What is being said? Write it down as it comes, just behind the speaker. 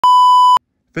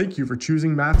Thank you for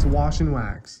choosing Matt's Wash and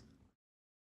Wax.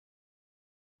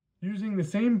 Using the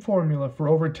same formula for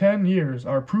over 10 years,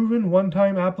 our proven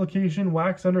one-time application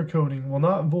wax undercoating will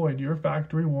not void your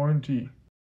factory warranty.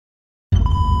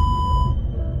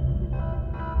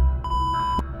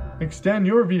 Extend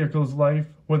your vehicle's life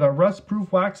with our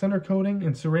rust-proof wax undercoating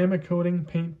and ceramic coating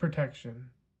paint protection.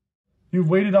 You've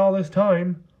waited all this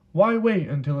time. Why wait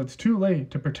until it's too late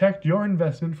to protect your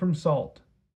investment from salt?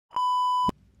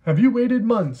 Have you waited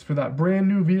months for that brand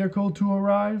new vehicle to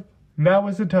arrive? Now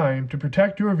is the time to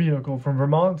protect your vehicle from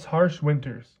Vermont's harsh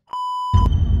winters.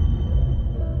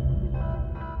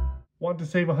 Want to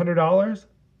save $100?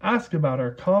 Ask about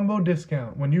our combo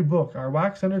discount when you book our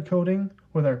wax undercoating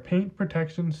with our paint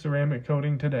protection ceramic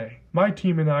coating today. My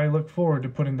team and I look forward to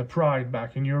putting the pride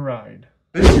back in your ride.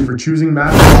 Thank you for choosing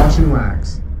Matt's Wash and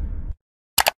Wax.